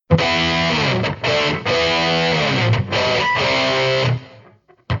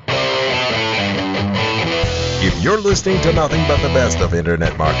You're listening to nothing but the best of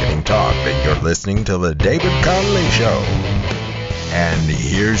internet marketing talk, and you're listening to The David Connolly Show. And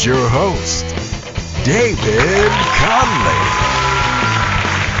here's your host, David Connolly.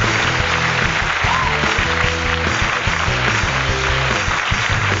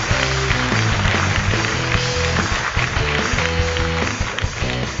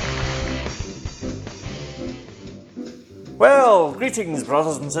 Well, greetings,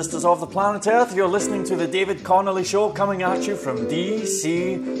 brothers and sisters of the planet Earth. You're listening to the David Connolly Show, coming at you from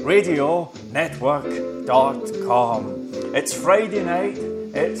DCRadioNetwork.com. It's Friday night,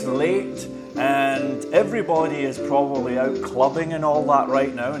 it's late, and everybody is probably out clubbing and all that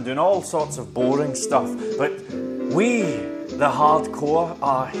right now and doing all sorts of boring stuff. But we, the hardcore,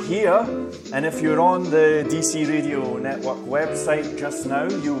 are here, and if you're on the DC Radio Network website just now,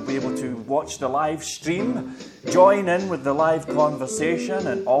 you'll be able to watch the live stream, join in with the live conversation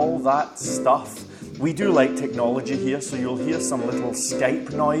and all that stuff. We do like technology here, so you'll hear some little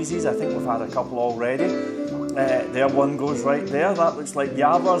Skype noises. I think we've had a couple already. There one goes right there. That looks like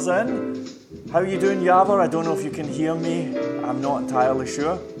Yavar's in. How you doing, Yavar? I don't know if you can hear me. I'm not entirely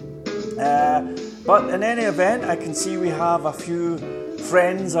sure. But in any event, I can see we have a few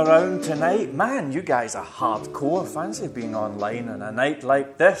friends around tonight. Man, you guys are hardcore. Fancy being online on a night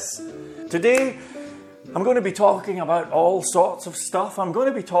like this. Today, I'm going to be talking about all sorts of stuff. I'm going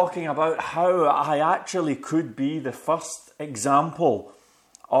to be talking about how I actually could be the first example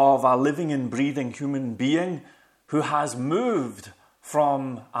of a living and breathing human being who has moved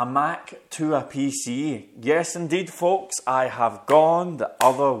from a Mac to a PC. Yes, indeed, folks, I have gone the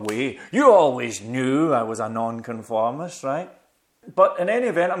other way. You always knew I was a nonconformist, right? But in any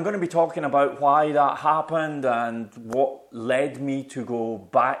event, I'm going to be talking about why that happened and what led me to go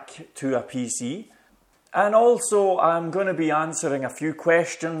back to a PC. And also, I'm going to be answering a few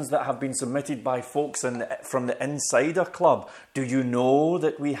questions that have been submitted by folks from the Insider Club. Do you know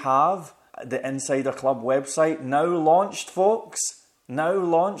that we have the Insider Club website now launched, folks? Now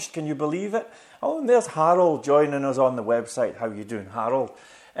launched, can you believe it? Oh, and there's Harold joining us on the website. How you doing, Harold?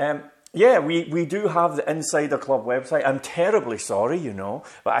 Yeah, we do have the Insider Club website. I'm terribly sorry, you know,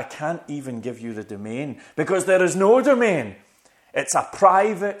 but I can't even give you the domain because there is no domain. It's a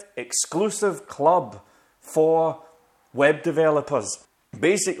private, exclusive club for web developers.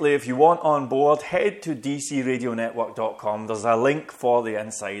 Basically, if you want on board, head to DCRadioNetwork.com. There's a link for the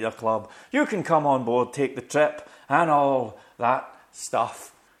Insider Club. You can come on board, take the trip, and all that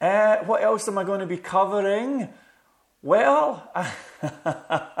stuff. What else am I going to be covering? Well,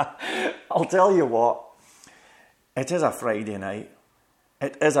 I'll tell you what. It is a Friday night.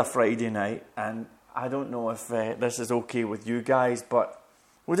 It is a Friday night, and I don't know if this is okay with you guys, but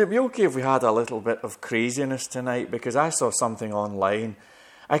would it be okay if we had a little bit of craziness tonight? Because I saw something online.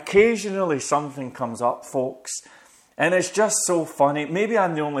 Occasionally something comes up, folks, and it's just so funny. Maybe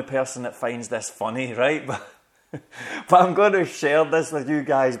I'm the only person that finds this funny, right? But I'm going to share this with you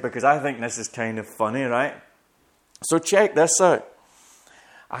guys because I think this is kind of funny, right? So check this out.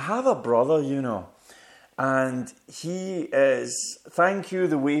 I have a brother, you know, and he is, thank you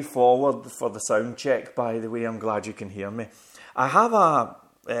the way forward for the sound check, by the way. I'm glad you can hear me. I have a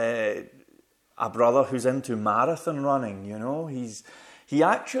brother who's into marathon running, you know. He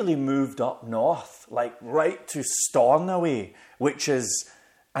actually moved up north, like right to Stornoway, which is,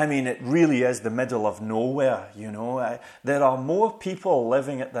 I mean, it really is the middle of nowhere, you know. There are more people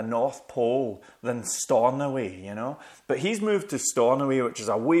living at the North Pole than Stornoway, you know. But he's moved to Stornoway, which is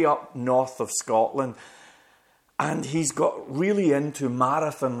a way up north of Scotland. And he's got really into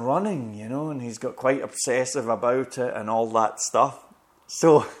marathon running, you know, and he's got quite obsessive about it and all that stuff.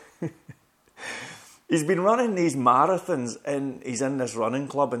 So he's been running these marathons and he's in this running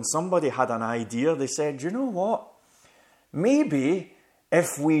club, and somebody had an idea. They said, you know what? Maybe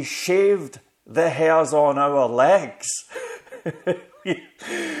if we shaved the hairs on our legs,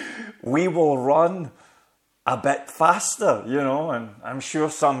 we will run a bit faster, you know, and I'm sure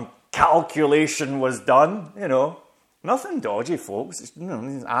some calculation was done, you know. Nothing dodgy, folks. It's, you know,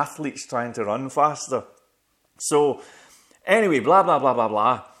 these athletes trying to run faster. So, anyway, blah, blah, blah, blah,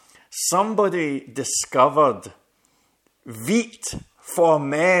 blah. Somebody discovered Veet for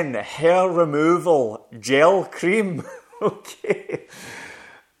men hair removal gel cream. Okay.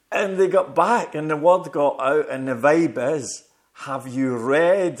 And they got back and the word got out, and the vibe is, have you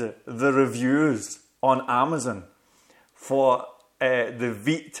read the reviews on Amazon for the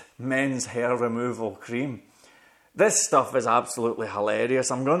Veet men's hair removal cream? This stuff is absolutely hilarious.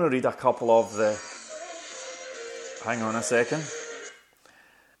 I'm going to read a couple of the... Hang on a second.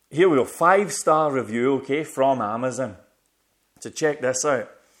 Here we go. 5-star review, okay, from Amazon. So check this out.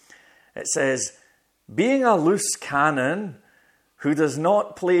 It says, Being a loose cannon who does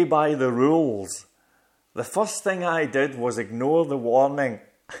not play by the rules, the first thing I did was ignore the warning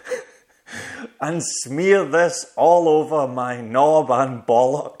and smear this all over my knob and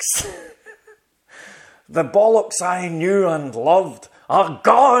bollocks. The bollocks I knew and loved are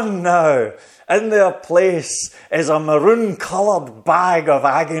gone now. In their place is a maroon-coloured bag of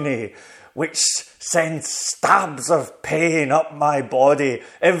agony, which sends stabs of pain up my body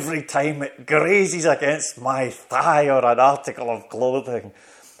every time it grazes against my thigh or an article of clothing.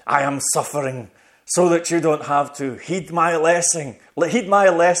 I am suffering so that you don't have to. Heed my lesson.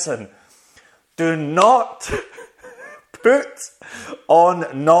 Do not put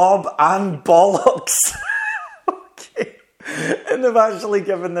on knob and bollocks. Okay. And they've actually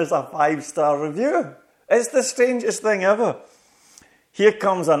given this a 5-star review. It's the strangest thing ever. Here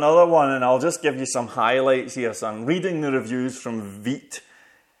comes another one, and I'll just give you some highlights here. So I'm reading the reviews from Veet,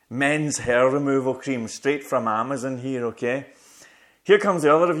 men's hair removal cream, straight from Amazon here, okay? Here comes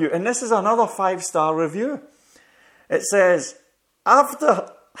the other review, and this is another 5-star review. It says, after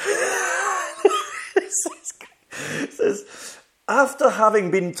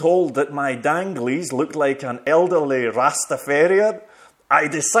having been told that my danglies looked like an elderly Rastafarian, I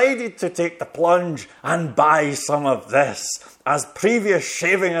decided to take the plunge and buy some of this, as previous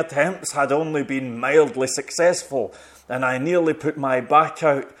shaving attempts had only been mildly successful, and I nearly put my back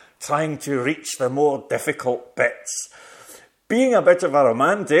out trying to reach the more difficult bits. Being a bit of a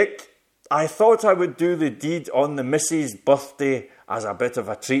romantic, I thought I would do the deed on the missus' birthday as a bit of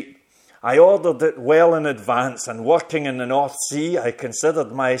a treat. I ordered it well in advance, and working in the North Sea, I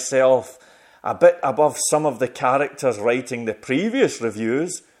considered myself a bit above some of the characters writing the previous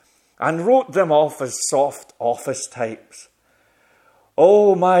reviews, and wrote them off as soft office types.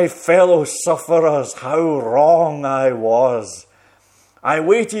 Oh, my fellow sufferers, how wrong I was. I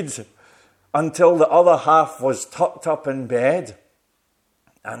waited until the other half was tucked up in bed,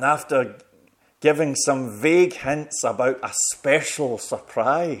 and after giving some vague hints about a special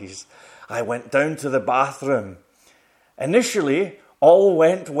surprise, I went down to the bathroom. Initially, all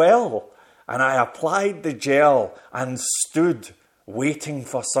went well, and I applied the gel and stood waiting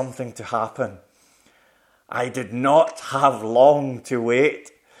for something to happen. I did not have long to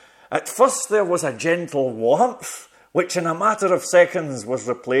wait. At first there was a gentle warmth, which in a matter of seconds was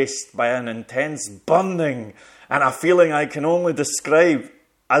replaced by an intense burning and a feeling I can only describe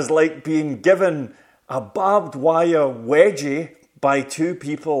as like being given a barbed wire wedgie by two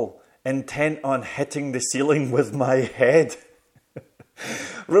people intent on hitting the ceiling with my head.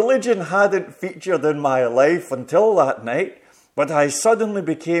 Religion hadn't featured in my life until that night, but I suddenly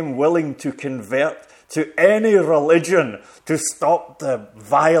became willing to convert to any religion to stop the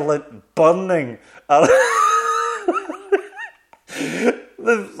violent burning.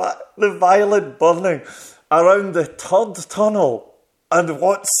 The violent burning around the third tunnel and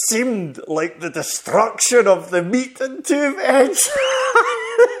what seemed like the destruction of the meat and two veg.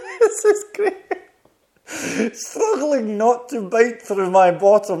 This is great. Struggling not to bite through my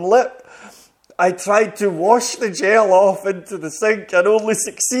bottom lip, I tried to wash the gel off into the sink and only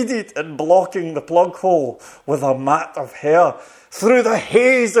succeeded in blocking the plug hole with a mat of hair. Through the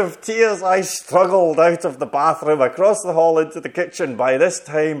haze of tears, I struggled out of the bathroom, across the hall into the kitchen. By this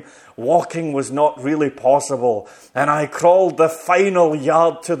time, walking was not really possible, and I crawled the final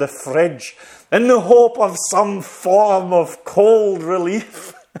yard to the fridge in the hope of some form of cold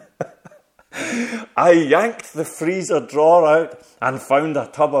relief. I yanked the freezer drawer out and found a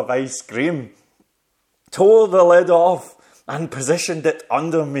tub of ice cream, tore the lid off and positioned it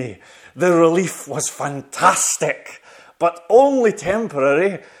under me. The relief was fantastic, but only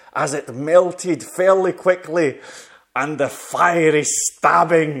temporary, as it melted fairly quickly and the fiery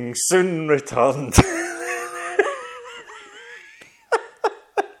stabbing soon returned.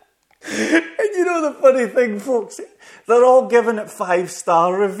 And you know the funny thing, folks, they're all giving it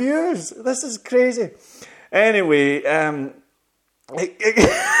 5-star reviews. This is crazy. Anyway,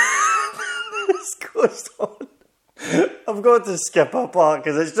 this goes on. I've got to skip a part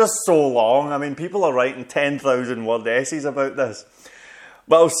because it's just so long. I mean, people are writing 10,000 word essays about this.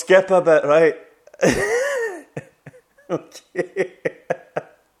 But I'll skip a bit, right? Okay.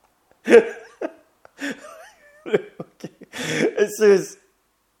 Okay. It says,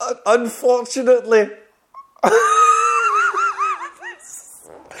 Unfortunately,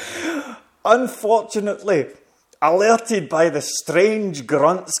 alerted by the strange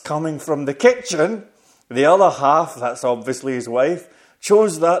grunts coming from the kitchen, the other half, that's obviously his wife,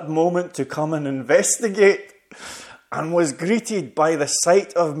 chose that moment to come and investigate and was greeted by the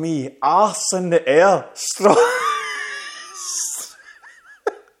sight of me, arse in the air,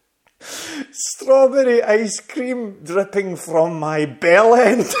 strawberry ice cream dripping from my bell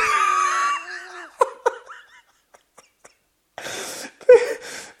end.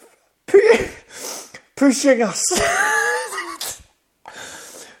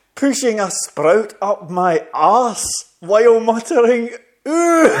 Pushing a sprout up my arse while muttering,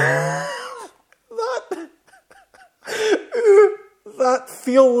 "Ooh, that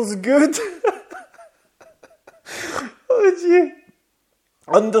feels good." Oh gee.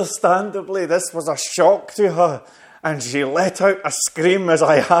 Understandably, this was a shock to her, and she let out a scream as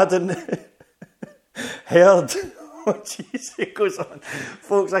I hadn't heard. Oh jeez, it goes on.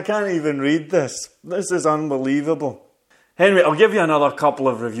 Folks, I can't even read this. This is unbelievable. Anyway, I'll give you another couple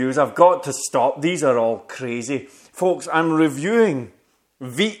of reviews. I've got to stop. These are all crazy. Folks, I'm reviewing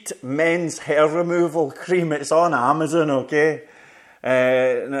Veet men's hair removal cream. It's on Amazon, okay?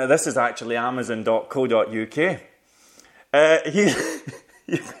 Now, this is actually amazon.co.uk.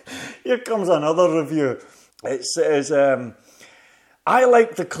 Here comes another review. It says, I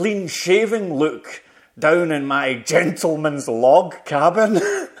like the clean shaving look down in my gentleman's log cabin.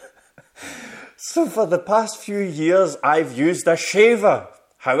 So for the past few years, I've used a shaver.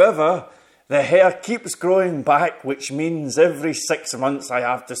 However, the hair keeps growing back, which means every 6 months I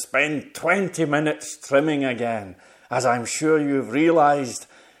have to spend 20 minutes trimming again. As I'm sure you've realised,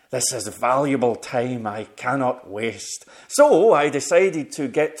 this is valuable time I cannot waste. So I decided to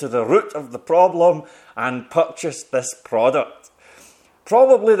get to the root of the problem and purchase this product.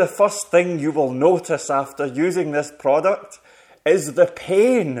 Probably the first thing you will notice after using this product is the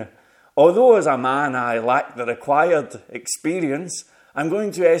pain. Although as a man I lack the required experience, I'm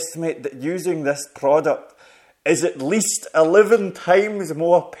going to estimate that using this product is at least 11 times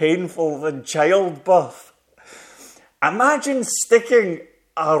more painful than childbirth. Imagine sticking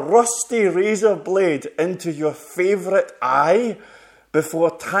a rusty razor blade into your favourite eye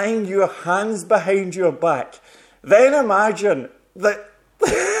before tying your hands behind your back. Then imagine that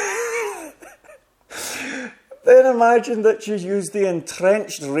you use the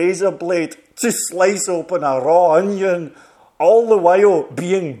entrenched razor blade to slice open a raw onion, all the while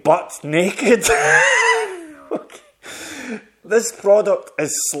being butt naked. Okay. This product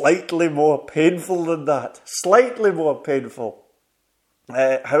is slightly more painful than that. Slightly more painful.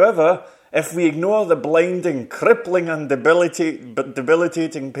 However, if we ignore the blinding, crippling and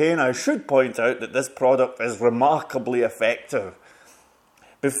debilitating pain, I should point out that this product is remarkably effective.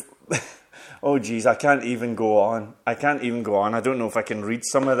 Oh geez, I can't even go on. I don't know if I can read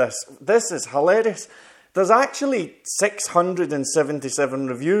some of this. This is hilarious. There's actually 677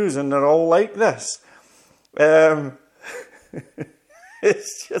 reviews and they're all like this.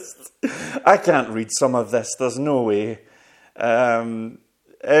 It's just, I can't read some of this. There's no way.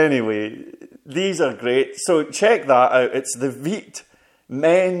 Anyway, these are great. So check that out. It's the Veet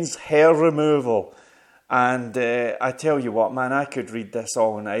men's hair removal. And I tell you what, man, I could read this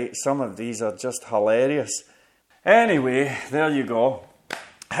all night. Some of these are just hilarious. Anyway, there you go.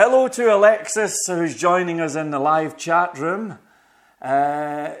 Hello to Alexis, who's joining us in the live chat room.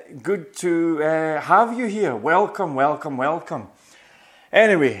 Good to have you here. Welcome, welcome, welcome.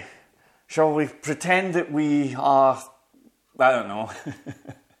 Anyway, shall we pretend that we are, I don't know,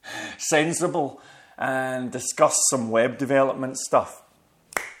 sensible and discuss some web development stuff?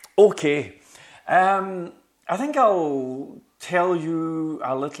 Okay. I think I'll tell you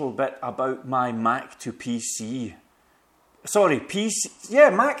a little bit about my Mac to PC. Sorry, PC. Yeah,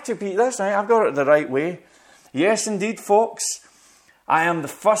 Mac to PC. That's right. I've got it the right way. Yes, indeed, folks. I am the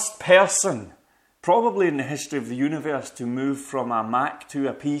first person, probably in the history of the universe, to move from a Mac to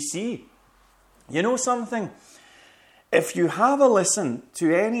a PC. You know something? If you have a listen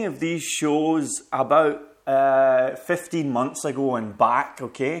to any of these shows about 15 months ago and back,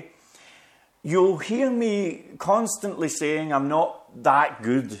 okay, you'll hear me constantly saying I'm not that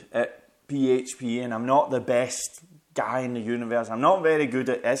good at PHP and I'm not the best guy in the universe. I'm not very good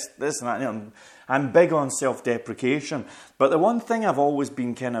at this and that. I'm big on self-deprecation. But the one thing I've always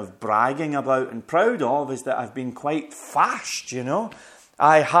been kind of bragging about and proud of is that I've been quite fast, you know.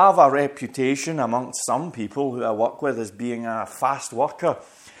 I have a reputation amongst some people who I work with as being a fast worker.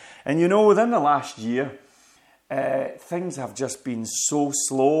 And you know, within the last year, things have just been so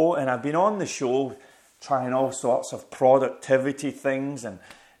slow, and I've been on the show trying all sorts of productivity things and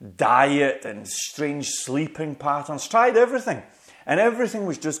diet and strange sleeping patterns, tried everything, and everything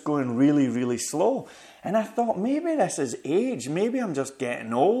was just going really, really slow. And I thought, maybe this is age, maybe I'm just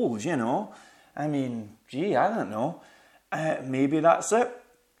getting old, you know. I mean, gee, I don't know, maybe that's it.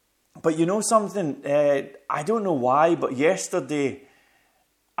 But you know something, I don't know why, but yesterday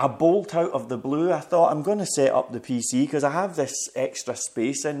a bolt out of the blue, I thought I'm going to set up the PC because I have this extra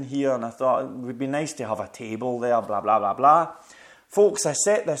space in here, and I thought it would be nice to have a table there, blah, blah, blah, blah. Folks, I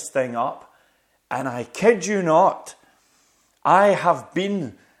set this thing up, and I kid you not, I have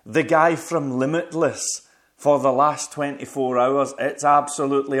been the guy from Limitless for the last 24 hours. It's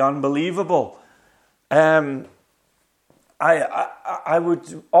absolutely unbelievable. I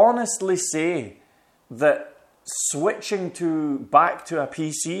would honestly say that switching back to a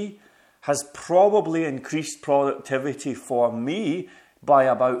PC has probably increased productivity for me by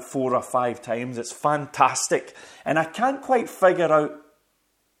about 4 or 5 times. It's fantastic. And I can't quite figure out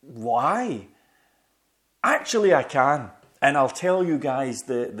why. Actually, I can. And I'll tell you guys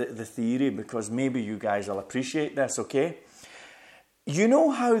the theory, because maybe you guys will appreciate this, okay? You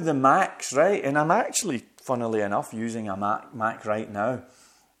know how the Macs, right? And I'm actually, funnily enough, using a Mac right now.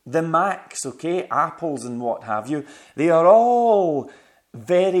 The Macs, okay, Apples and what have you, they are all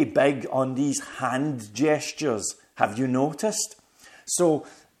very big on these hand gestures. Have you noticed? So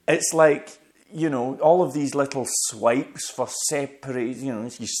it's like, you know, all of these little swipes for separate, you know,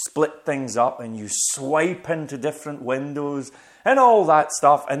 you split things up and you swipe into different windows and all that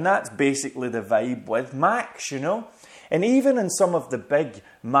stuff. And that's basically the vibe with Macs, you know. And even in some of the big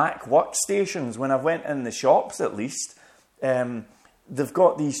Mac workstations, when I went in the shops at least, they've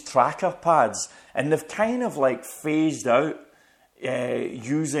got these tracker pads, and they've kind of like phased out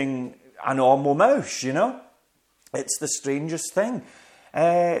using a normal mouse, you know. It's the strangest thing.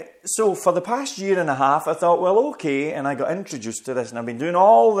 So for the past year and a half, I thought, well, okay, and I got introduced to this, and I've been doing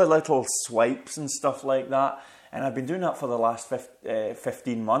all the little swipes and stuff like that, and I've been doing that for the last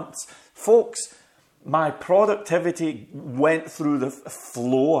 15 months. Folks, my productivity went through the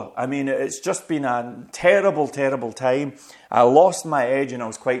floor. I mean, it's just been a terrible, terrible time. I lost my edge and I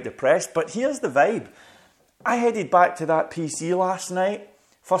was quite depressed. But here's the vibe. I headed back to that PC last night.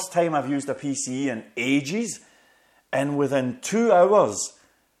 First time I've used a PC in ages. And within 2 hours,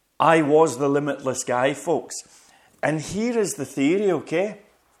 I was the Limitless guy, folks. And here is the theory, okay?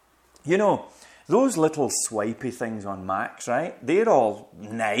 You know, those little swipey things on Macs, right? They're all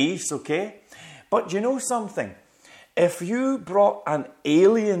nice, okay? But you know something? If you brought an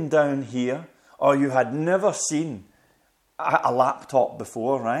alien down here, or you had never seen a laptop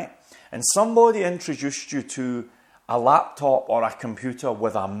before, right? And somebody introduced you to a laptop or a computer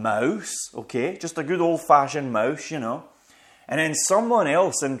with a mouse, okay? Just a good old-fashioned mouse, you know. And then someone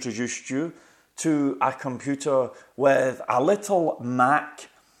else introduced you to a computer with a little Mac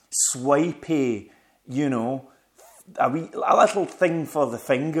swipey, you know, a little thing for the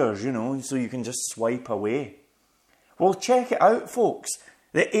fingers, you know, so you can just swipe away. Well, check it out, folks.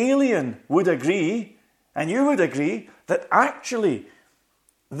 The alien would agree, and you would agree, that actually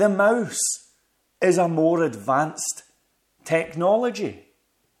the mouse is a more advanced technology.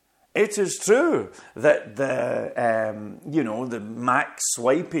 It is true that the Mac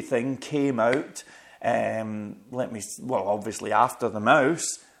swipey thing came out, obviously after the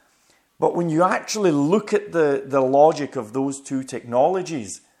mouse. But when you actually look at the logic of those two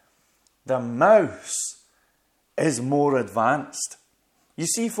technologies, the mouse is more advanced. You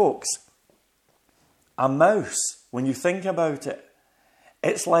see, folks, a mouse, when you think about it,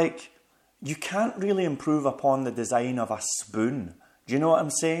 it's like you can't really improve upon the design of a spoon. Do you know what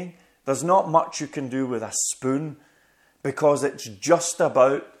I'm saying? There's not much you can do with a spoon because it's just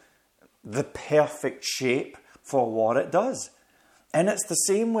about the perfect shape for what it does. And it's the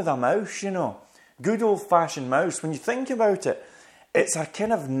same with a mouse, you know. Good old-fashioned mouse. When you think about it, it's a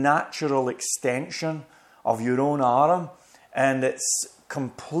kind of natural extension of your own arm. And it's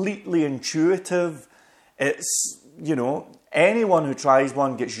completely intuitive. It's, you know, anyone who tries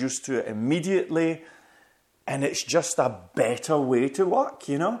one gets used to it immediately. And it's just a better way to work,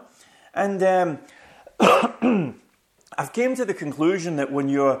 you know. And I've came to the conclusion that when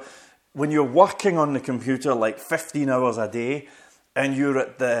you're working on the computer like 15 hours a day, and you're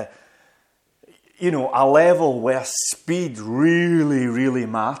at a level where speed really, really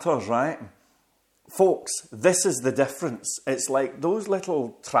matters, right? Folks, this is the difference. It's like those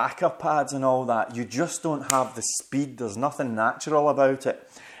little tracker pads and all that, you just don't have the speed. There's nothing natural about it.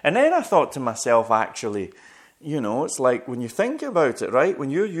 And then I thought to myself, actually, you know, it's like when you think about it, right?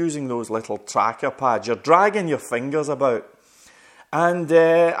 When you're using those little tracker pads, you're dragging your fingers about. And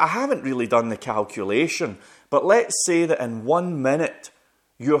I haven't really done the calculation, but let's say that in 1 minute,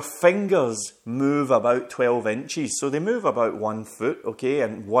 your fingers move about 12 inches. So they move about 1 foot, okay,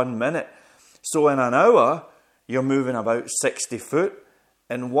 in 1 minute. So in an hour, you're moving about 60 foot.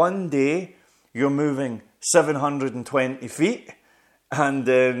 In 1 day, you're moving 720 feet. And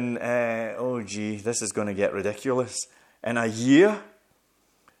then, this is going to get ridiculous. In a year,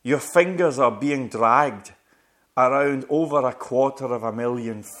 your fingers are being dragged around over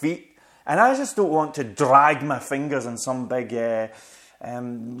 250,000 feet. And I just don't want to drag my fingers on some big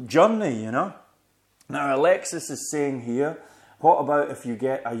journey, you know. Now, Alexis is saying here, what about if you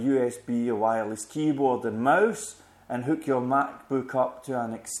get a USB, a wireless keyboard and mouse, and hook your MacBook up to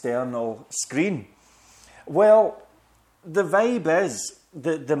an external screen? Well, the vibe is,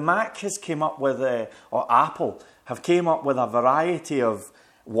 the Mac has came up with, or Apple have came up with a variety of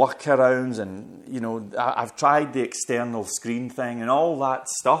workarounds, and, you know, I've tried the external screen thing and all that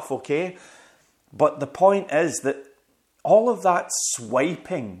stuff, okay? But the point is that all of that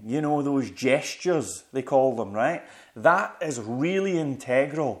swiping, you know, those gestures, they call them, right? That is really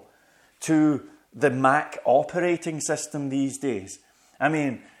integral to the Mac operating system these days. I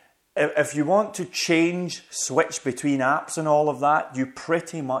mean, if you want to switch between apps and all of that, you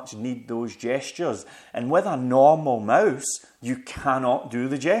pretty much need those gestures. And with a normal mouse, you cannot do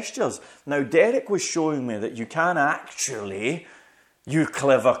the gestures. Now, Derek was showing me that you can actually, you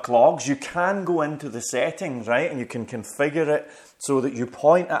clever clogs, you can go into the settings, right? And you can configure it so that you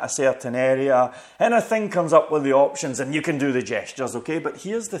point at a certain area and a thing comes up with the options and you can do the gestures, okay? But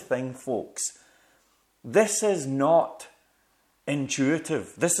here's the thing, folks. This is not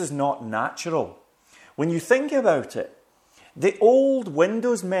intuitive. This is not natural. When you think about it, the old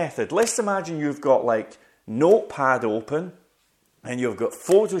Windows method, let's imagine you've got like Notepad open and you've got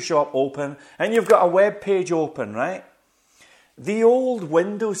Photoshop open and you've got a web page open, right? The old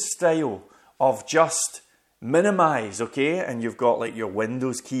Windows style of just minimize, okay? And you've got like your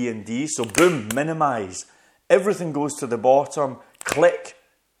Windows key and D, so boom, minimize. Everything goes to the bottom, click,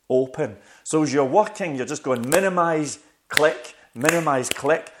 open. So as you're working, you're just going minimize, click, minimize,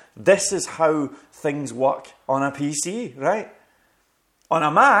 click. This is how things work on a PC, right? On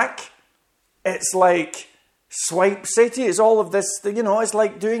a Mac, it's like swipe city. It's all of this, you know, it's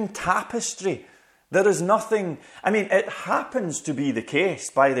like doing tapestry. There is nothing, I mean, it happens to be the case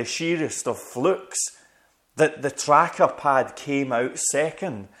by the sheerest of flukes that the tracker pad came out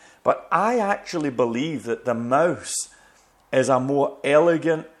second. But I actually believe that the mouse is a more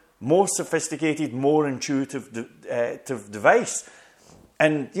elegant, more sophisticated, more intuitive device.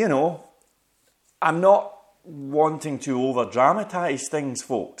 And, you know, I'm not wanting to over-dramatize things,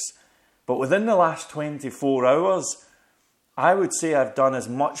 folks. But within the last 24 hours, I would say I've done as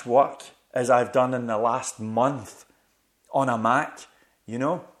much work as I've done in the last month on a Mac, you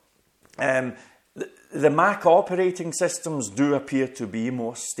know. The Mac operating systems do appear to be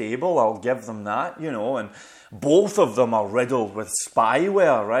more stable, I'll give them that, you know, and both of them are riddled with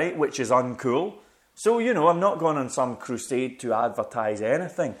spyware, right, which is uncool. So, you know, I'm not going on some crusade to advertise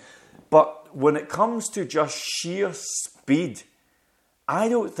anything, but when it comes to just sheer speed, I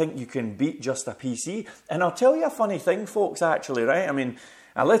don't think you can beat just a PC. And I'll tell you a funny thing, folks, actually, right? I mean,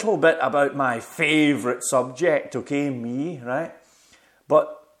 a little bit about my favourite subject, okay, me, right?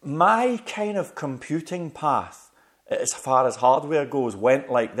 But my kind of computing path, as far as hardware goes,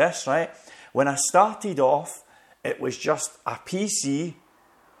 went like this, right? When I started off, it was just a PC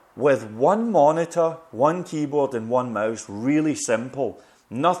with one monitor, one keyboard and one mouse, really simple.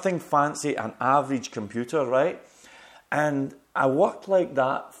 Nothing fancy, an average computer, right? And I worked like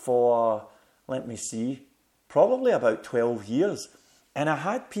that for, let me see, probably about 12 years. And I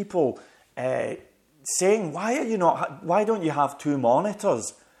had people saying, why don't you have two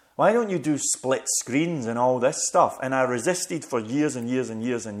monitors? Why don't you do split screens and all this stuff? And I resisted for years and years and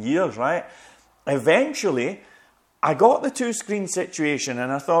years and years, right? Eventually, I got the two-screen situation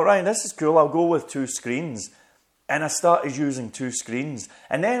and I thought, right, this is cool, I'll go with two screens. And I started using two screens.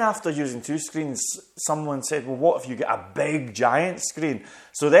 And then after using two screens, someone said, well, what if you get a big, giant screen?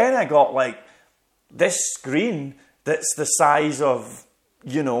 So then I got like this screen that's the size of,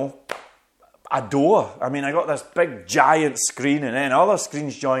 you know, a door. I mean, I got this big, giant screen and then other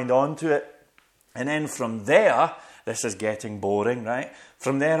screens joined onto it. And then from there, this is getting boring, right?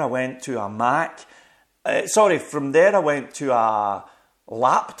 From there I went to a Mac. From there I went to a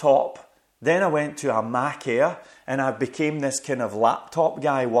laptop. Then I went to a Mac Air and I became this kind of laptop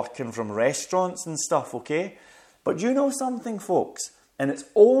guy working from restaurants and stuff, okay? But you know something, folks? And it's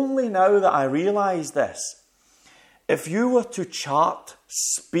only now that I realise this. If you were to chart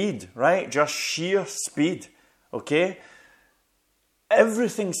speed, right, just sheer speed, okay,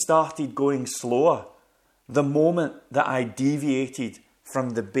 everything started going slower the moment that I deviated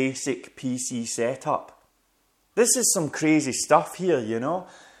from the basic PC setup. This is some crazy stuff here, you know.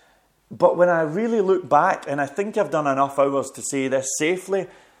 But when I really look back, and I think I've done enough hours to say this safely,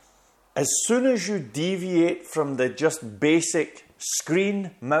 as soon as you deviate from the just basic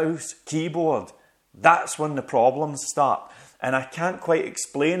screen, mouse, keyboard, that's when the problems start. And I can't quite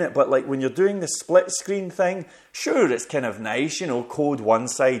explain it, but like when you're doing the split screen thing, sure, it's kind of nice, code one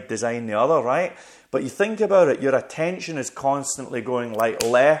side, design the other, right? But you think about it, your attention is constantly going like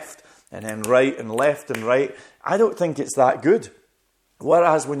left and then right and left and right. I don't think it's that good.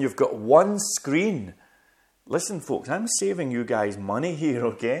 Whereas when you've got one screen, listen folks, I'm saving you guys money here,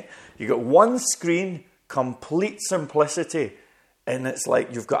 okay? You've got one screen, complete simplicity, and it's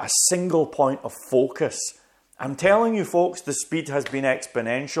like you've got a single point of focus. I'm telling you folks, the speed has been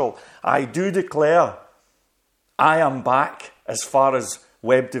exponential. I do declare I am back as far as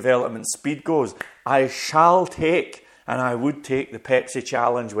web development speed goes. I shall take, and I would take the Pepsi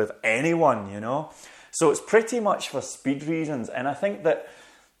challenge with anyone, So it's pretty much for speed reasons. And I think that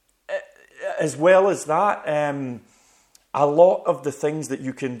as well as that, a lot of the things that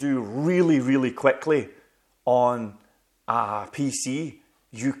you can do really, really quickly on a PC,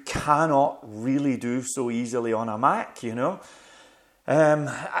 you cannot really do so easily on a Mac,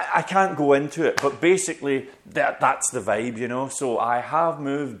 I can't go into it, but basically that's the vibe, So I have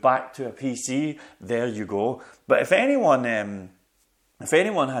moved back to a PC. There you go. But if anyone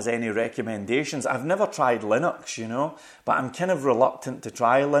has any recommendations, I've never tried Linux, but I'm kind of reluctant to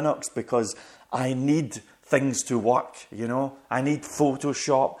try Linux because I need things to work, I need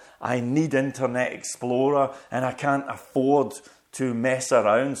Photoshop, I need Internet Explorer, and I can't afford to mess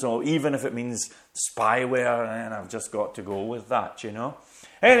around. So even if it means spyware, then I've just got to go with that,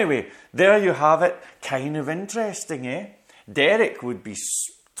 Anyway, there you have it. Kind of interesting, eh? Derek would be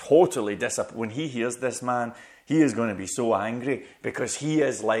totally disappointed. When he hears this, man, he is going to be so angry because he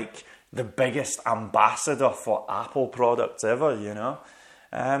is like the biggest ambassador for Apple products ever,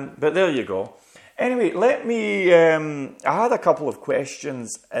 But there you go. Anyway, let me... I had a couple of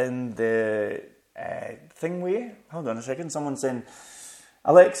questions in the thingway. Hold on a second. Someone's saying...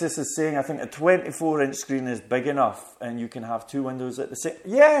 Alexis is saying, I think a 24-inch screen is big enough and you can have two windows at the same...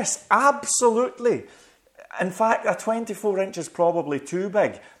 Yes, absolutely. In fact, a 24-inch is probably too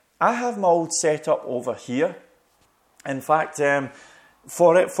big. I have my old setup over here. In fact,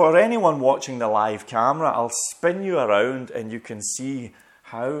 for anyone watching the live camera, I'll spin you around and you can see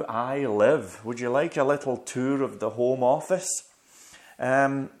how I live. Would you like a little tour of the home office?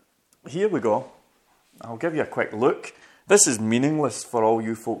 Here we go. I'll give you a quick look. This is meaningless for all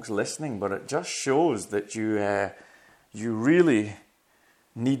you folks listening, but it just shows that you really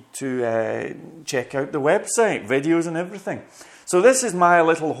need to check out the website, videos and everything. So this is my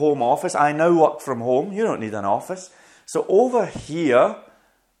little home office. I now work from home. You don't need an office. So over here,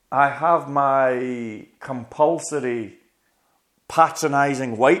 I have my compulsory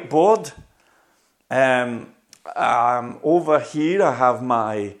patronising whiteboard. Over here, I have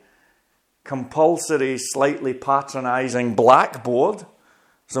my compulsory, slightly patronising blackboard.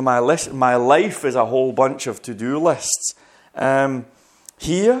 So my life is a whole bunch of to-do lists.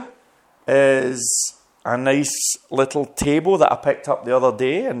 Here is a nice little table that I picked up the other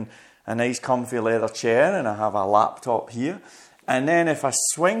day and a nice comfy leather chair, and I have a laptop here. And then if I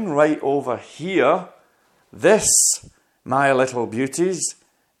swing right over here, this, my little beauties,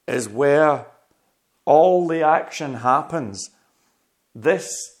 is where all the action happens.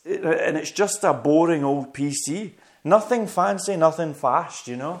 This, and it's just a boring old PC. Nothing fancy, nothing fast,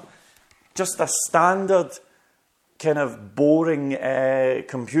 Just a standard kind of boring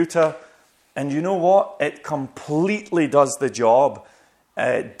computer. And you know what? It completely does the job.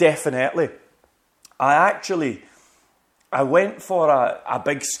 Definitely. I went for a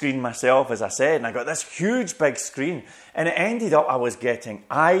big screen myself, as I said, and I got this huge big screen, and it ended up I was getting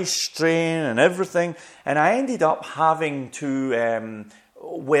eye strain and everything, and I ended up having to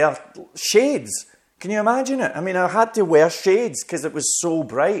wear shades. Can you imagine it? I mean, I had to wear shades because it was so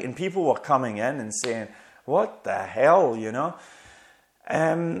bright, and people were coming in and saying, what the hell,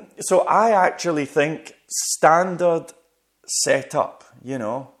 So I actually think standard setup,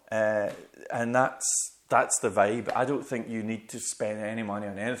 and that's the vibe. I don't think you need to spend any money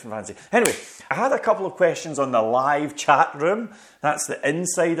on anything fancy. Anyway, I had a couple of questions on the live chat room. That's the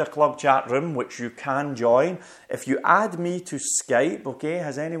Insider Club chat room, which you can join. If you add me to Skype, okay,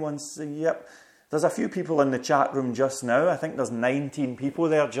 has anyone seen? Yep. There's a few people in the chat room just now. I think there's 19 people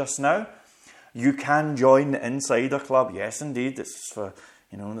there just now. You can join the Insider Club. Yes, indeed. It's for,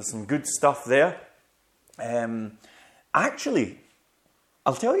 there's some good stuff there. Actually,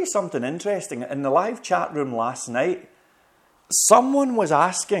 I'll tell you something interesting. In the live chat room last night, someone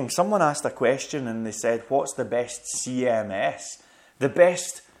asked a question and they said, what's the best CMS? The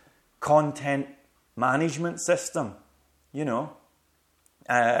best content management system,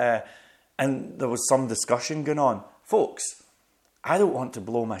 and there was some discussion going on. Folks, I don't want to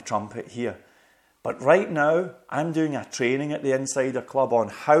blow my trumpet here, But right now, I'm doing a training at the Insider Club on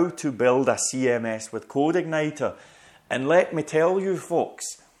how to build a CMS with CodeIgniter. And let me tell you folks,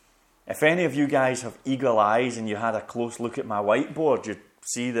 if any of you guys have eagle eyes and you had a close look at my whiteboard, you'd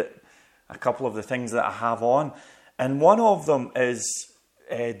see that a couple of the things that I have on. And one of them is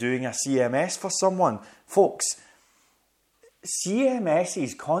doing a CMS for someone. Folks,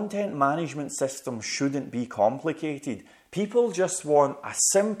 CMS's, content management systems, shouldn't be complicated. People just want a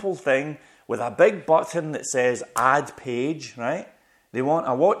simple thing with a big button that says add page, right? They want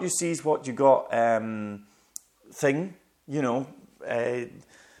a what you see is what you got thing, you know.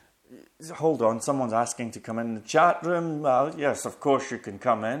 Hold on, someone's asking to come in the chat room. Well, yes, of course you can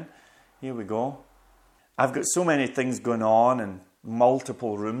come in. Here we go. I've got so many things going on and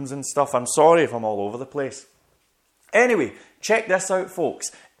multiple rooms and stuff. I'm sorry if I'm all over the place. Anyway, check this out,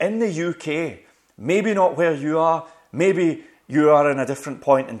 folks. In the UK, maybe not where you are, maybe you are in a different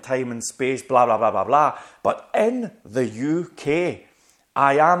point in time and space, blah, blah, blah, blah, blah. But in the UK,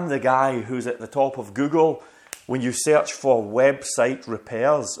 I am the guy who's at the top of Google when you search for website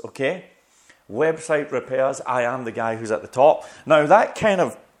repairs, okay? Website repairs, I am the guy who's at the top. Now, that kind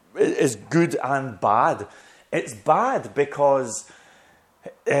of is good and bad. It's bad because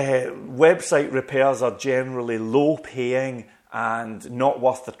website repairs are generally low paying and not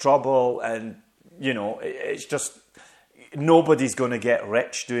worth the trouble, and, you know, it's just... nobody's going to get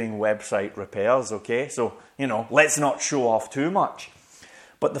rich doing website repairs, okay? So, you know, let's not show off too much.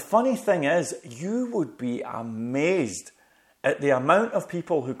 But the funny thing is, you would be amazed at the amount of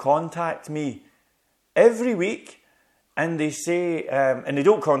people who contact me every week, and they say, and they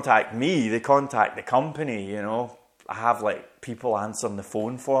don't contact me, they contact the company, you know. I have like people answering the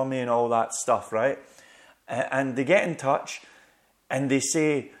phone for me and all that stuff, right? And they get in touch and they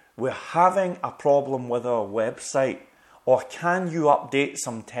say, we're having a problem with our website. Or can you update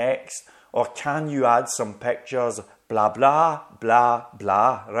some text? Or can you add some pictures? Blah, blah, blah,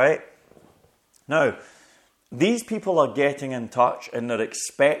 blah, right? Now, these people are getting in touch and they're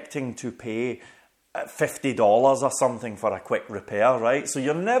expecting to pay $50 or something for a quick repair, right? So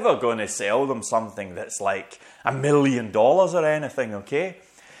you're never going to sell them something that's like $1 million or anything, okay?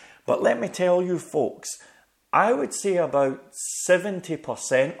 But let me tell you, folks, I would say about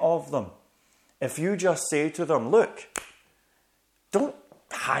 70% of them, if you just say to them, look, don't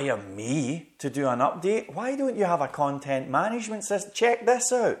hire me to do an update. Why don't you have a content management system? Check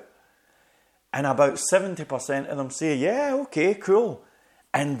this out. And about 70% of them say, yeah, okay, cool.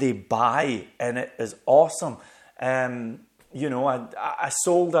 And they buy, and it is awesome. You know, I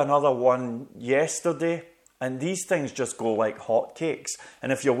sold another one yesterday, and these things just go like hotcakes.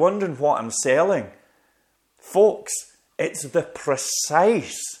 And if you're wondering what I'm selling, folks, it's the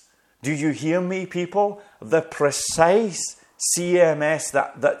precise, do you hear me, people? The precise CMS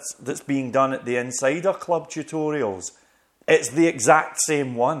that's being done at the Insider Club tutorials. It's the exact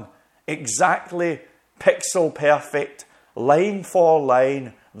same one. Exactly pixel perfect, line for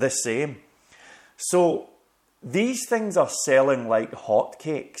line, the same. So these things are selling like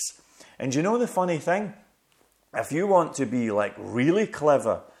hotcakes. And you know the funny thing? If you want to be like really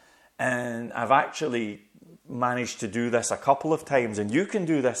clever, and I've actually managed to do this a couple of times, and you can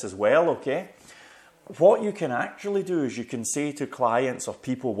do this as well, okay? What you can actually do is you can say to clients or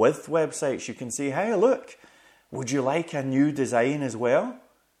people with websites, you can say, hey, look, would you like a new design as well?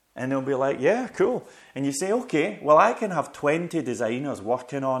 And they'll be like, yeah, cool. And you say, okay, well, I can have 20 designers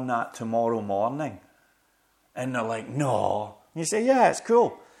working on that tomorrow morning. And they're like, no. And you say, yeah, it's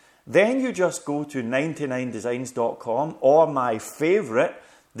cool. Then you just go to 99designs.com or my favourite,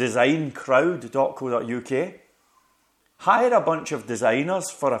 designcrowd.co.uk. Hire a bunch of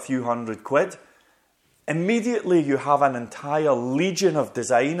designers for a few £100. Immediately you have an entire legion of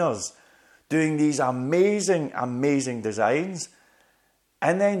designers doing these amazing, amazing designs.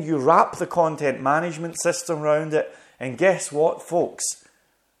 And then you wrap the content management system around it. And guess what, folks?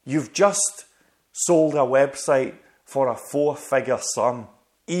 You've just sold a website for a 4-figure sum.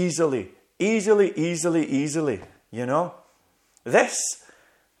 Easily, easily, easily, easily. You know? This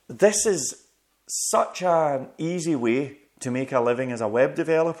is such an easy way to make a living as a web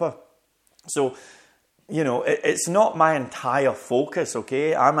developer. So, you know, it's not my entire focus,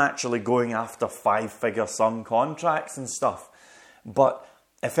 okay? I'm actually going after 5-figure sum contracts and stuff. But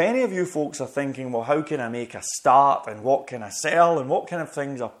if any of you folks are thinking, well, how can I make a start and what can I sell and what kind of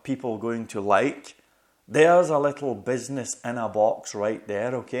things are people going to like? There's a little business in a box right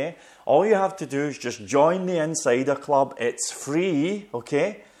there, okay? All you have to do is just join the Insider Club. It's free,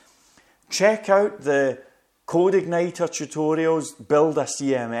 okay? Check out the CodeIgniter tutorials, build a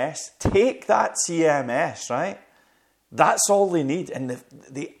CMS. Take that CMS, right? That's all they need, and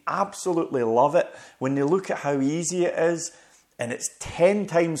they absolutely love it when they look at how easy it is, and it's 10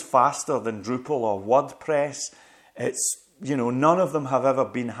 times faster than Drupal or WordPress. It's, none of them have ever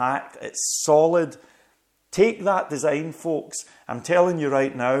been hacked. It's solid. Take that design, folks. I'm telling you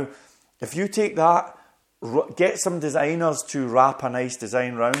right now, if you take that, get some designers to wrap a nice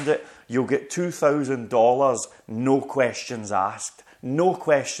design around it, you'll get $2,000, no questions asked. No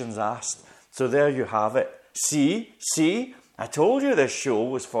questions asked. So there you have it. See, I told you this show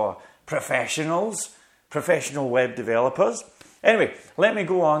was for professionals, professional web developers. Anyway, let me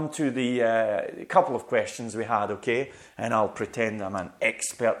go on to the couple of questions we had, okay? And I'll pretend I'm an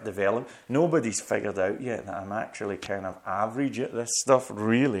expert developer. Nobody's figured out yet that I'm actually kind of average at this stuff,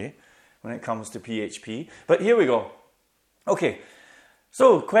 really, when it comes to PHP. But here we go. Okay,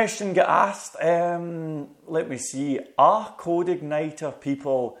 so question got asked. Let me see. Are CodeIgniter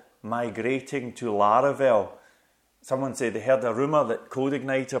people migrating to Laravel? Someone said they heard a rumour that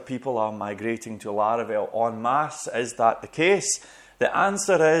CodeIgniter people are migrating to Laravel en masse. Is that the case? The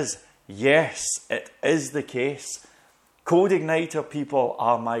answer is yes, it is the case. CodeIgniter people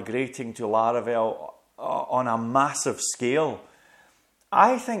are migrating to Laravel on a massive scale.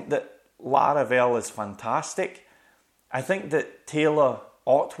 I think that Laravel is fantastic. I think that Taylor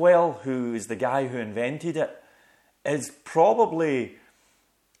Otwell, who is the guy who invented it, is probably,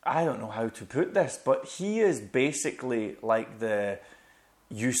 I don't know how to put this, but he is basically like the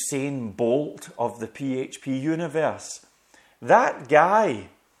Usain Bolt of the PHP universe. That guy,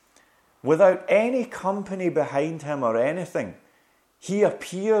 without any company behind him or anything, he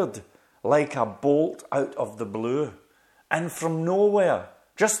appeared like a bolt out of the blue. And from nowhere,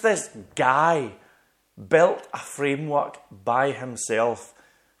 just this guy built a framework by himself,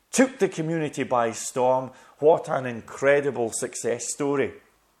 took the community by storm. What an incredible success story.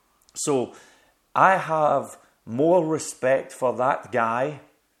 So I have more respect for that guy.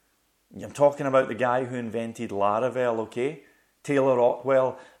 I'm talking about the guy who invented Laravel, okay? Taylor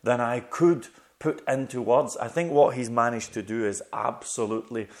Otwell, than I could put into words. I think what he's managed to do is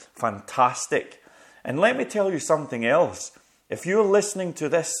absolutely fantastic. And let me tell you something else. If you're listening to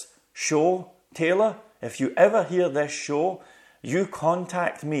this show, Taylor, if you ever hear this show, you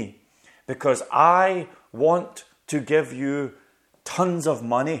contact me, because I want to give you tons of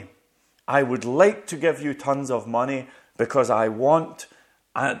money. I would like to give you tons of money because I want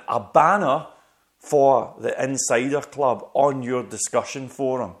a banner for the Insider Club on your discussion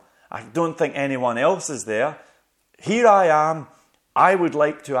forum. I don't think anyone else is there. Here I am. I would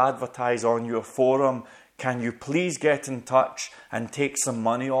like to advertise on your forum. Can you please get in touch and take some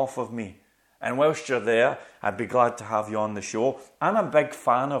money off of me? And whilst you're there, I'd be glad to have you on the show. I'm a big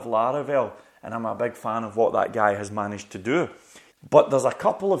fan of Laravel, and I'm a big fan of what that guy has managed to do. But there's a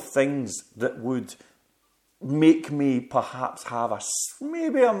couple of things that would make me perhaps have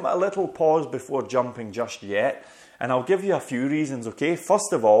maybe a little pause before jumping just yet. And I'll give you a few reasons, okay?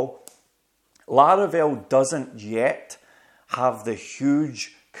 First of all, Laravel doesn't yet have the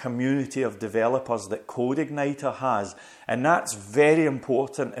huge community of developers that CodeIgniter has. And that's very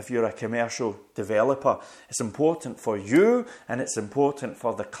important if you're a commercial developer. It's important for you, and it's important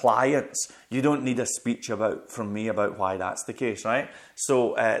for the clients. You don't need a speech from me about why that's the case, right?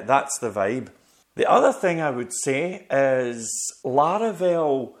 So that's the vibe. The other thing I would say is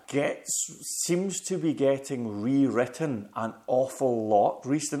Laravel seems to be getting rewritten an awful lot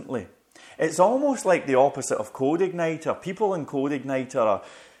recently. It's almost like the opposite of CodeIgniter. People in CodeIgniter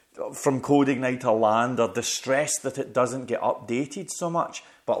from CodeIgniter land are distressed that it doesn't get updated so much.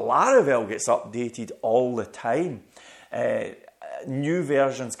 But Laravel gets updated all the time. New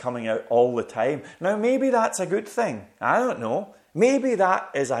versions coming out all the time. Now, maybe that's a good thing. I don't know. Maybe that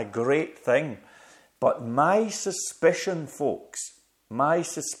is a great thing. But my suspicion, folks,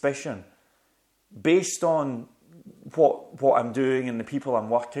 based on what I'm doing and the people I'm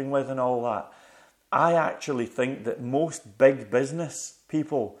working with and all that, I actually think that most big business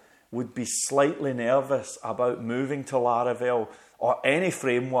people would be slightly nervous about moving to Laravel or any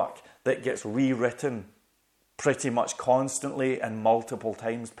framework that gets rewritten pretty much constantly and multiple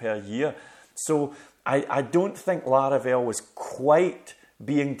times per year. So I don't think Laravel was quite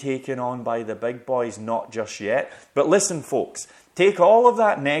being taken on by the big boys, not just yet. But listen, folks, take all of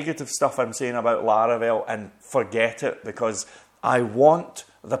that negative stuff I'm saying about Laravel and forget it, because I want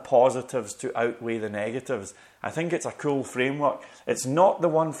the positives to outweigh the negatives. I think it's a cool framework. It's not the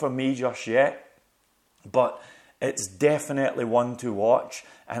one for me just yet, but it's definitely one to watch.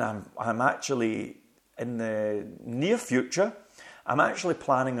 And I'm actually, in the near future, I'm actually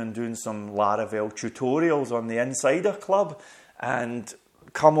planning on doing some Laravel tutorials on the Insider Club, and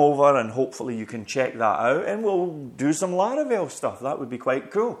come over and hopefully you can check that out and we'll do some Laravel stuff. That would be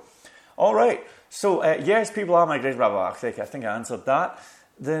quite cool. All right. So, yes, people are migrating, blah, blah, blah. I think I answered that.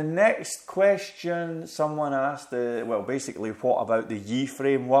 The next question someone asked, basically, what about the Yi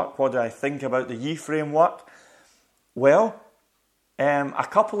framework? What do I think about the Yi framework? Well, a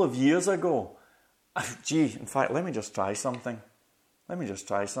couple of years ago, in fact, let me just try something.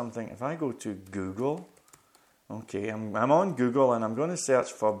 If I go to Google, okay, I'm on Google and I'm going to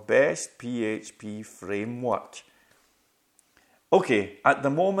search for best PHP framework. Okay, at the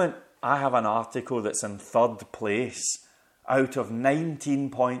moment, I have an article that's in third place out of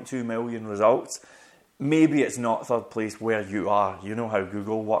 19.2 million results. Maybe it's not third place where you are. You know how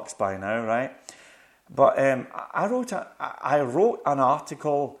Google works by now, right? But I wrote an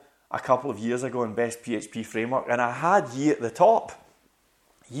article a couple of years ago on Best PHP Framework, and I had Yi at the top.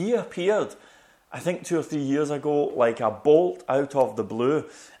 Yi appeared, I think 2 or 3 years ago, like a bolt out of the blue.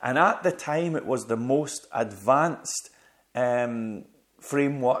 And at the time, it was the most advanced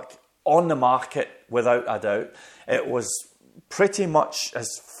framework on the market, without a doubt. It was pretty much as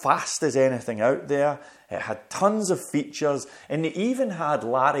fast as anything out there. It had tons of features, and it even had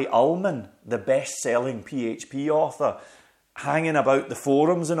Larry Ullman, the best-selling PHP author, hanging about the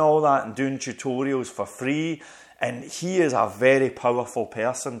forums and all that and doing tutorials for free. And he is a very powerful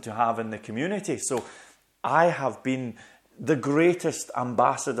person to have in the community. So I have been the greatest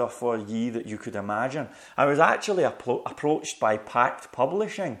ambassador for Yi that you could imagine. I was actually approached by Pact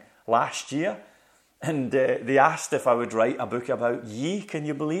Publishing last year, and they asked if I would write a book about Yi. Can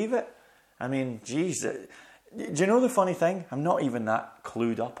you believe it? I mean, geez. Do you know the funny thing? I'm not even that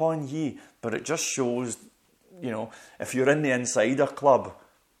clued up on Yi, but it just shows, if you're in the Insider Club,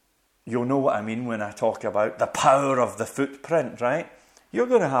 you'll know what I mean when I talk about the power of the footprint, right? You're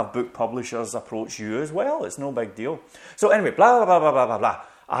going to have book publishers approach you as well. It's no big deal. So anyway, blah, blah, blah, blah, blah, blah.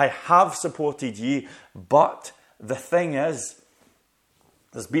 I have supported Yi, but the thing is,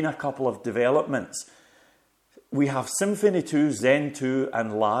 there's been a couple of developments. We have Symfony 2, Zen 2,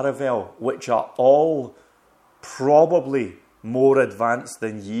 and Laravel, which are all probably more advanced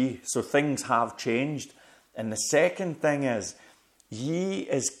than Yi. So things have changed. And the second thing is, Yi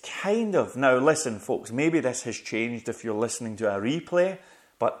is kind of... Now listen, folks, maybe this has changed if you're listening to a replay,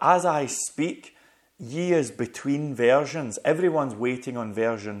 but as I speak, Yi is between versions. Everyone's waiting on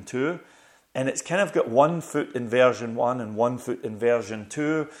version 2. And it's kind of got 1 foot in version 1 and 1 foot in version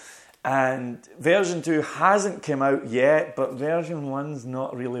 2. And version 2 hasn't come out yet, but version 1's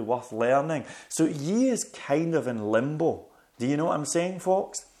not really worth learning. So Yi is kind of in limbo. Do you know what I'm saying,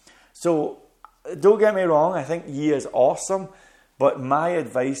 folks? So don't get me wrong, I think Yi is awesome, but my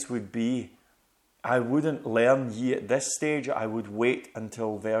advice would be I wouldn't learn Yi at this stage. I would wait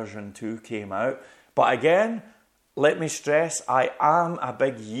until version 2 came out. But again, let me stress, I am a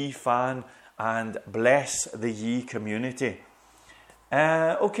big Yi fan, and bless the Yi community.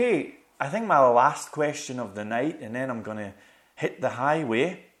 Okay, I think my last question of the night, and then I'm going to hit the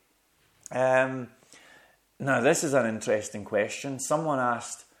highway. Now, this is an interesting question. Someone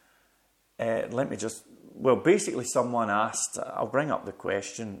asked, basically someone asked, I'll bring up the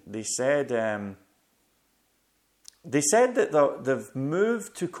question. They said that they've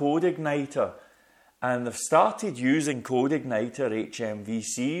moved to CodeIgniter, and they've started using CodeIgniter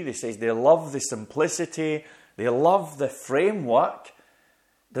HMVC. They say they love the simplicity, they love the framework.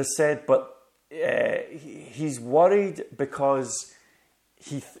 They said, but he's worried because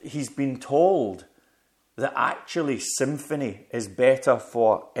he's been told that actually Symfony is better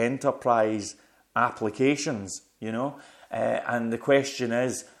for enterprise applications, and the question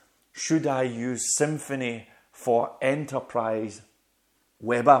is, should I use Symfony for enterprise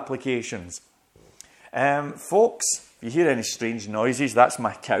web applications? Folks, if you hear any strange noises, that's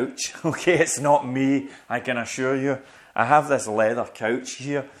my couch. Okay, it's not me, I can assure you. I have this leather couch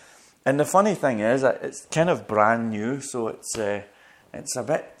here, and the funny thing is, it's kind of brand new, so it's a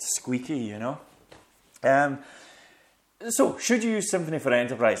bit squeaky, So, should you use Symfony for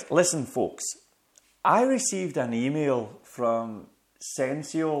enterprise? Listen, folks, I received an email from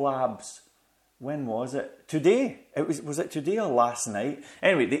Sensio Labs. When was it? Today. Was it today or last night?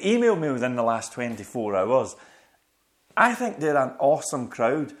 Anyway, they emailed me within the last 24 hours. I think they're an awesome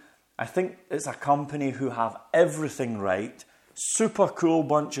crowd. I think it's a company who have everything right. Super cool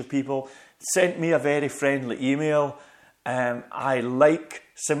bunch of people. Sent me a very friendly email. I like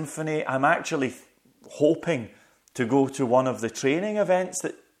Symfony. I'm actually hoping to go to one of the training events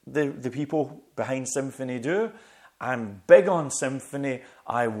that the people behind Symfony do. I'm big on Symfony.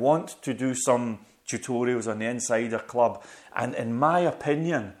 I want to do some tutorials on the Insider Club. And in my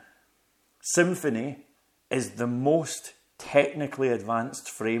opinion, Symfony is the most technically advanced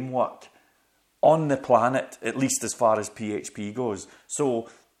framework on the planet, at least as far as PHP goes. So,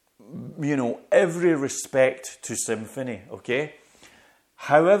 every respect to Symfony, okay?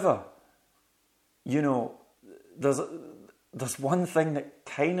 However, there's one thing that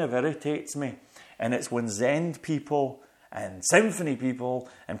kind of irritates me, and it's when Zend people and Symfony people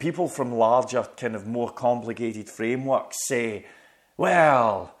and people from larger, kind of more complicated frameworks say,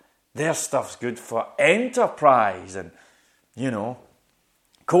 well, their stuff's good for enterprise, and,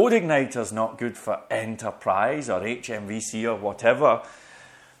 CodeIgniter's not good for enterprise or HMVC or whatever.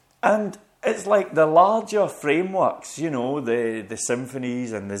 And it's like the larger frameworks, the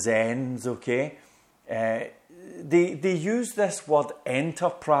Symfonies and the Zens, okay? They use this word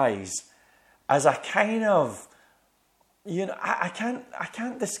enterprise as a kind of, I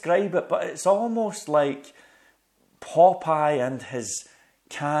can't describe it, but it's almost like Popeye and his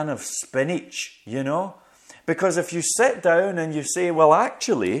can of spinach, Because if you sit down and you say, well,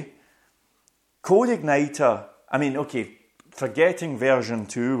 actually, CodeIgniter, forgetting version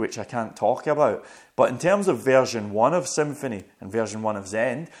 2, which I can't talk about, but in terms of version 1 of Symfony and version 1 of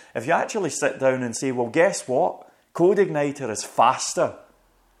Zend, if you actually sit down and say, well, guess what? CodeIgniter is faster.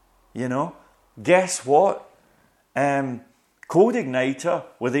 Guess what? CodeIgniter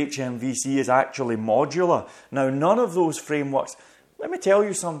with HMVC is actually modular. Now, none of those frameworks... Let me tell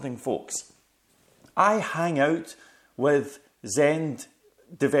you something, folks. I hang out with Zend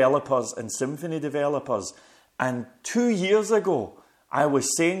developers and Symfony developers, and 2 years ago, I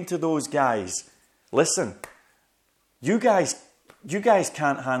was saying to those guys, listen, you guys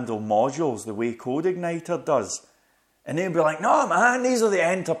can't handle modules the way CodeIgniter does. And they'd be like, no, man, these are the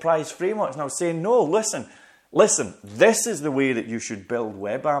enterprise frameworks. And I was saying, no, listen, this is the way that you should build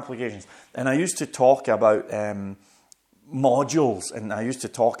web applications. And I used to talk about modules, and I used to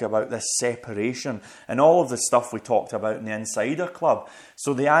talk about this separation and all of the stuff we talked about in the Insider Club.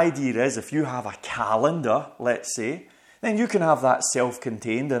 So the idea is, if you have a calendar, let's say, then you can have that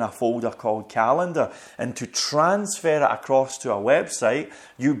self-contained in a folder called calendar. And to transfer it across to a website,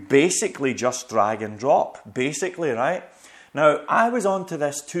 you basically just drag and drop, basically, right? Now, I was onto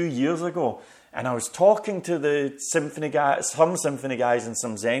this 2 years ago, and I was talking to the Symfony guys, some Symfony guys and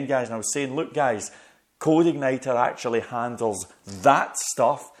some Zend guys, and I was saying, look, guys, CodeIgniter actually handles that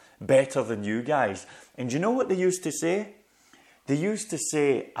stuff better than you guys. And you know what they used to say? They used to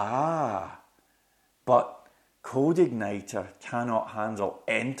say, but CodeIgniter cannot handle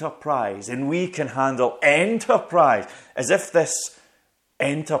enterprise, and we can handle enterprise, as if this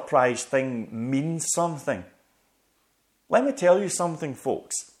enterprise thing means something. Let me tell you something,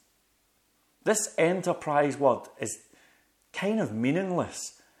 folks. This enterprise word is kind of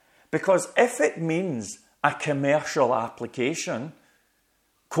meaningless. Because if it means a commercial application,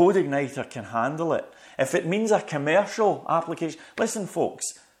 CodeIgniter can handle it. If it means a commercial application... Listen, folks,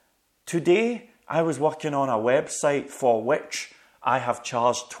 today I was working on a website for which I have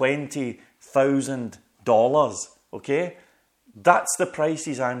charged $20,000, okay? That's the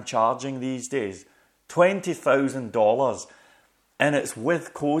prices I'm charging these days. $20,000. And it's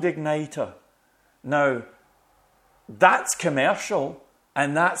with CodeIgniter. Now, that's commercial...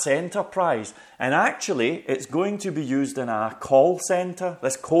 and that's enterprise. And actually, it's going to be used in a call center,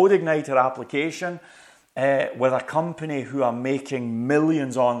 this CodeIgniter application, with a company who are making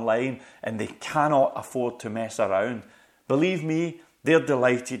millions online and they cannot afford to mess around. Believe me, they're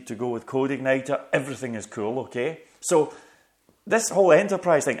delighted to go with CodeIgniter. Everything is cool, okay? So this whole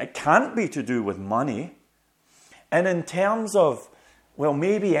enterprise thing, it can't be to do with money. And in terms of, well,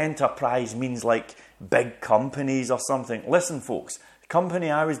 maybe enterprise means like big companies or something. Listen, folks, company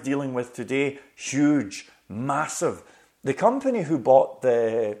I was dealing with today, huge, massive. The company who bought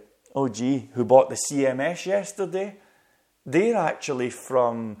the CMS yesterday, they're actually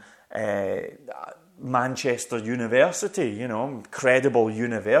from Manchester University, credible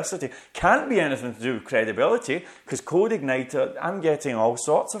university. Can't be anything to do with credibility, because CodeIgniter, I'm getting all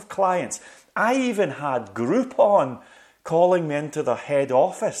sorts of clients. I even had Groupon calling me into their head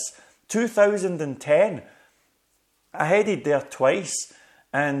office, 2010. I headed there twice,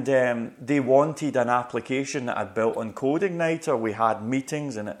 and they wanted an application that I'd built on CodeIgniter. We had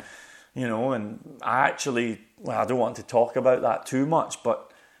meetings and and I don't want to talk about that too much, but,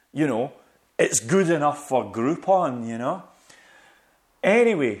 it's good enough for Groupon,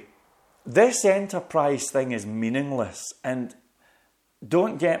 Anyway, this enterprise thing is meaningless, and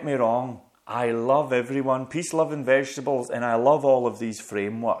don't get me wrong, I love everyone, peace, love and vegetables, and I love all of these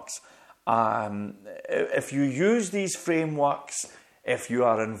frameworks. If you use these frameworks, if you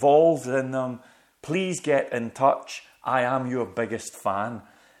are involved in them, please get in touch. I am your biggest fan.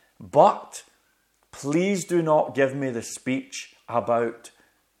 But Please do not give me the speech about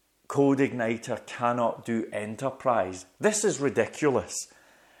CodeIgniter cannot do enterprise. This is ridiculous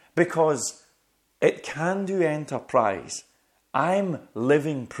because it can do enterprise. I'm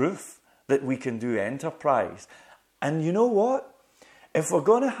living proof that we can do enterprise. And you know what? If we're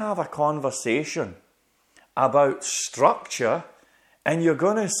going to have a conversation about structure and you're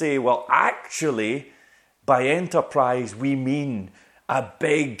going to say, well, actually, by enterprise, we mean a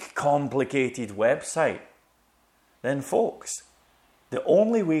big, complicated website, then folks, the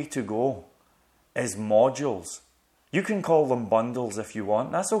only way to go is modules. You can call them bundles if you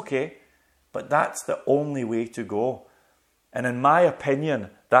want, that's okay, but that's the only way to go. And in my opinion,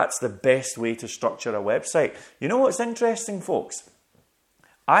 that's the best way to structure a website. You know what's interesting, folks?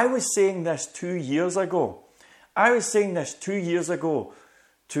 I was saying this 2 years ago.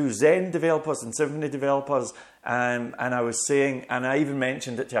 To Zen developers and Symfony developers, and I was saying, and I even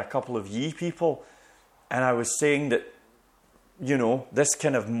mentioned it to a couple of Yi people, and I was saying that, you know, this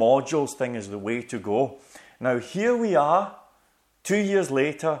kind of modules thing is the way to go. Now here we are, 2 years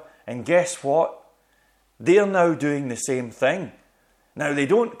later, and guess what? They're now doing the same thing. Now they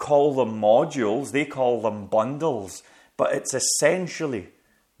don't call them modules, they call them bundles, but it's essentially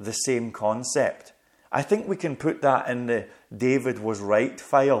the same concept. I think we can put that in the David was right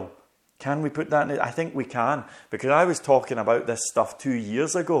file. Can we put that in it? I think we can, because I was talking about this stuff 2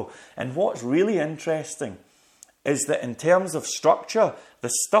 years ago. And what's really interesting is that in terms of structure,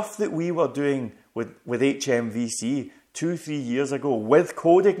 the stuff that we were doing with HMVC 2-3 years ago with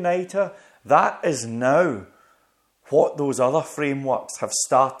CodeIgniter, that is now what those other frameworks have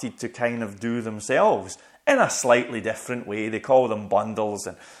started to kind of do themselves in a slightly different way. They call them bundles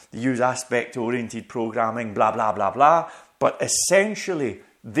and they use aspect-oriented programming, blah, blah, blah, blah. But essentially,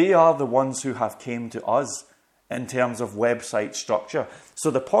 they are the ones who have came to us in terms of website structure.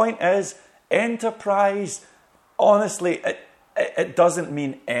 So the point is, enterprise, honestly, it doesn't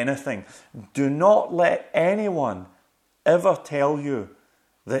mean anything. Do not let anyone ever tell you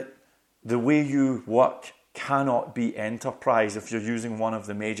that the way you work cannot be enterprise if you're using one of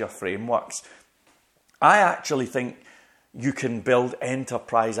the major frameworks. I actually think you can build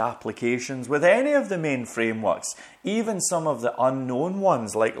enterprise applications with any of the main frameworks, even some of the unknown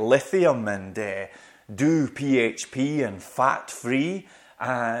ones like Lithium and Do PHP and Fat Free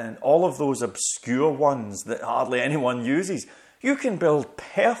and all of those obscure ones that hardly anyone uses. You can build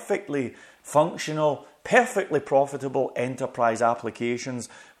perfectly functional, perfectly profitable enterprise applications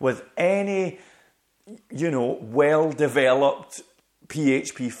with any, you know, well-developed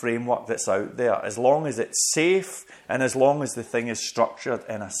PHP framework that's out there, as long as it's safe and as long as the thing is structured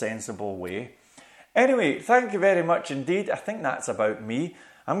in a sensible way. Anyway, thank you very much indeed. I think that's about me.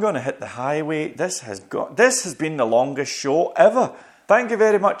 I'm going to hit the highway. This has been the longest show ever. Thank you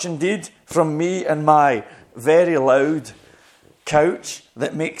very much indeed from me and my very loud couch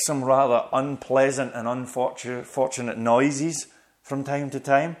that makes some rather unpleasant and unfortunate noises from time to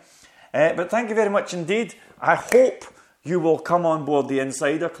time. But thank you very much indeed. I hope you will come on board the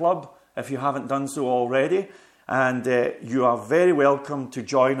Insider Club if you haven't done so already. And you are very welcome to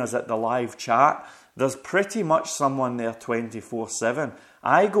join us at the live chat. There's pretty much someone there 24/7.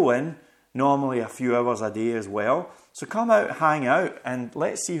 I go in normally a few hours a day as well. So come out, hang out, and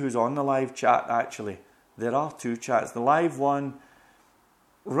let's see who's on the live chat actually. There are 2 chats. The live one,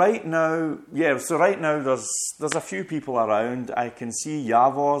 right now, so right now there's a few people around. I can see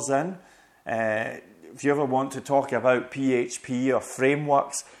Yavor's in. If you ever want to talk about PHP or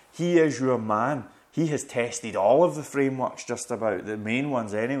frameworks, he is your man. He has tested all of the frameworks, just about, the main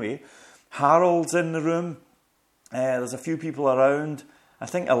ones anyway. Harold's in the room. There's a few people around. I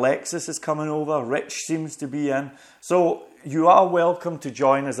think Alexis is coming over. Rich seems to be in. So you are welcome to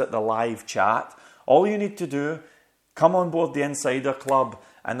join us at the live chat. All you need to do, come on board the Insider Club,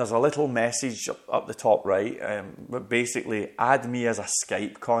 and there's a little message up the top right. But basically, add me as a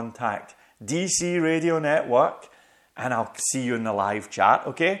Skype contact. DC Radio Network, and I'll see you in the live chat,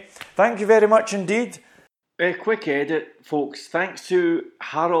 okay? Thank you very much indeed. A quick edit, folks. Thanks to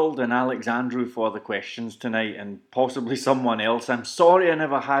Harold and Alexandru for the questions tonight, and possibly someone else. I'm sorry I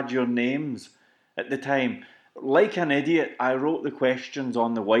never had your names at the time. Like an idiot, I wrote the questions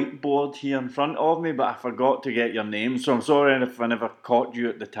on the whiteboard here in front of me, but I forgot to get your name, so I'm sorry if I never caught you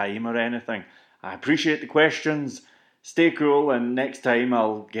at the time or anything. I appreciate the questions. Stay cool, and next time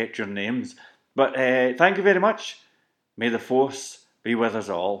I'll get your names. But thank you very much. May the force be with us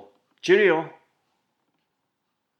all. Cheerio.